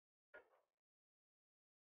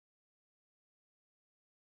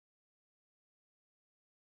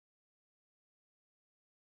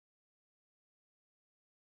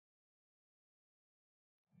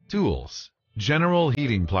Tools: general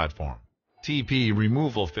heating platform, TP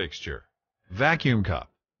removal fixture, vacuum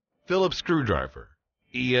cup, Phillips screwdriver,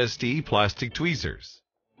 ESD plastic tweezers,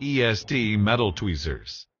 ESD metal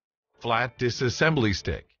tweezers, flat disassembly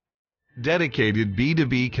stick, dedicated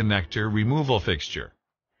B2B connector removal fixture,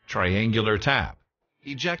 triangular tab,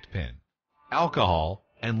 eject pin, alcohol,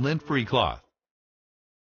 and lint-free cloth.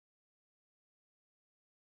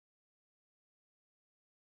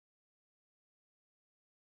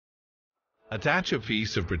 Attach a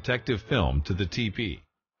piece of protective film to the TP.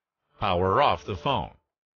 Power off the phone.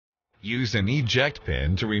 Use an eject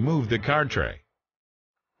pin to remove the card tray.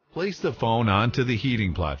 Place the phone onto the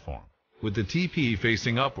heating platform with the TP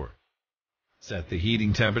facing upward. Set the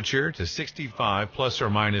heating temperature to 65 plus or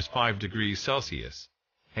minus 5 degrees Celsius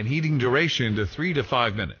and heating duration to 3 to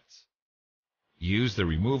 5 minutes. Use the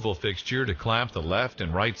removal fixture to clamp the left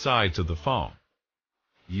and right sides of the phone.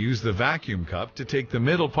 Use the vacuum cup to take the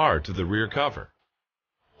middle part of the rear cover.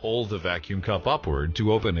 Hold the vacuum cup upward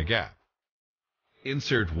to open a gap.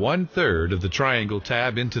 Insert 1/3 of the triangle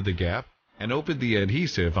tab into the gap and open the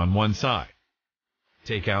adhesive on one side.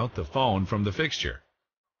 Take out the phone from the fixture.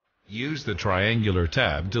 Use the triangular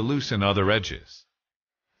tab to loosen other edges.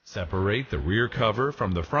 Separate the rear cover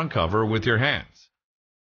from the front cover with your hands.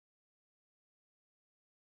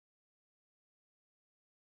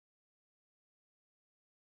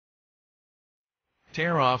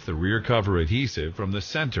 Tear off the rear cover adhesive from the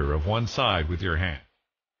center of one side with your hand.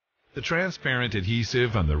 The transparent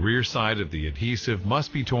adhesive on the rear side of the adhesive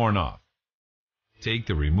must be torn off. Take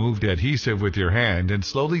the removed adhesive with your hand and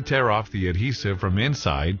slowly tear off the adhesive from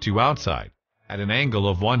inside to outside at an angle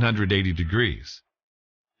of 180 degrees.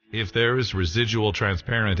 If there is residual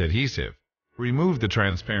transparent adhesive, remove the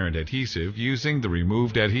transparent adhesive using the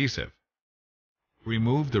removed adhesive.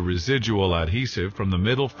 Remove the residual adhesive from the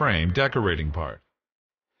middle frame decorating part.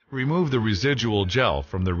 Remove the residual gel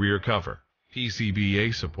from the rear cover,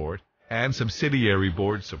 PCBA support, and subsidiary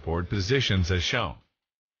board support positions as shown.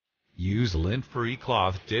 Use lint-free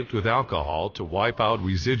cloth dipped with alcohol to wipe out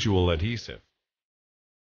residual adhesive.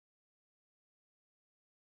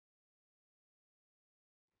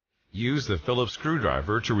 Use the Phillips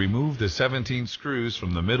screwdriver to remove the 17 screws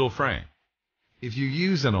from the middle frame. If you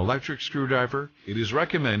use an electric screwdriver, it is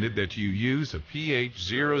recommended that you use a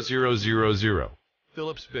PH0000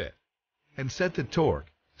 Phillips bit and set the torque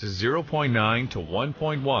to 0.9 to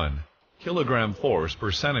 1.1 kilogram force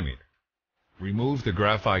per centimeter. Remove the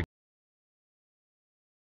graphite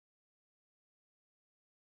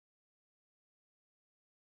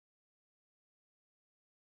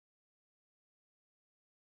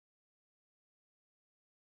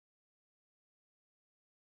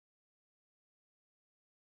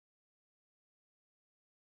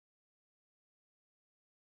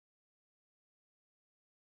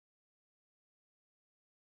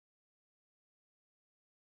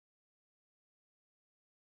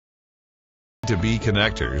to be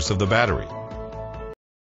connectors of the battery.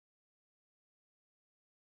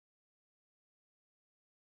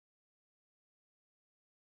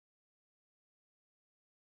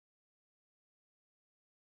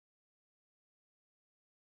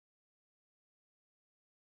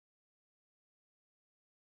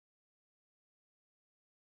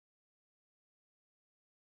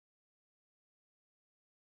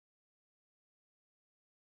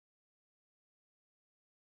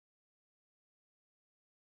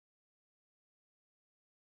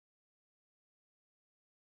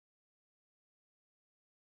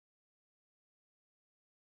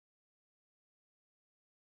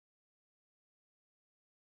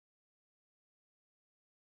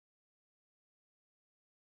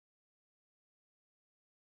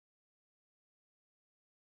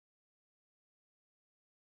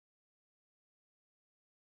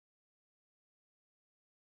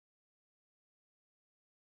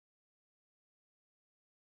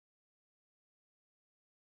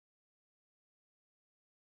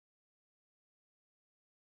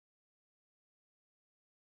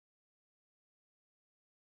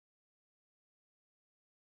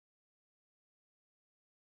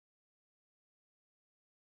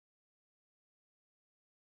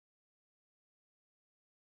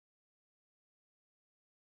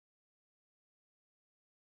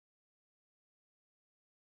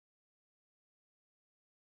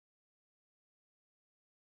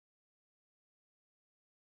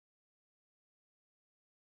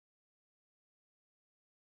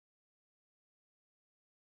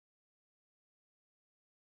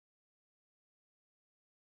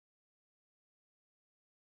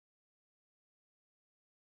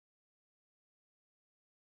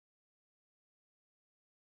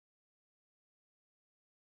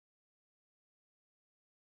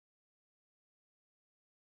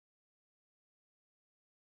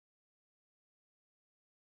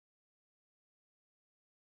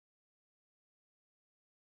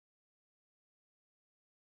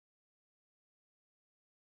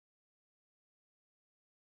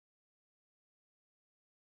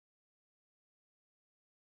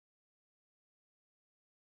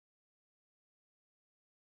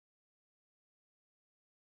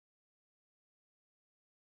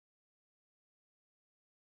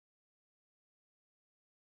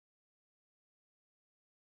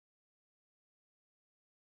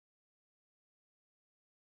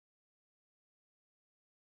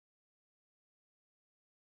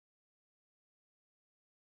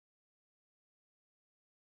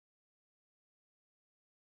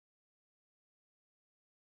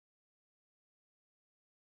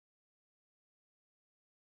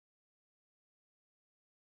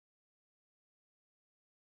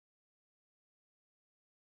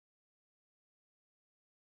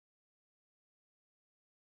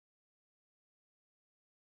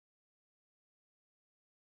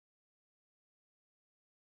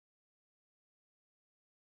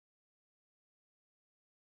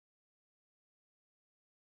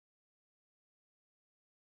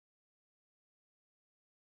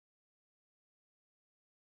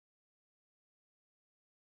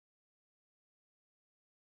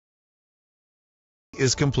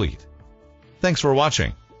 is complete. Thanks for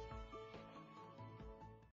watching.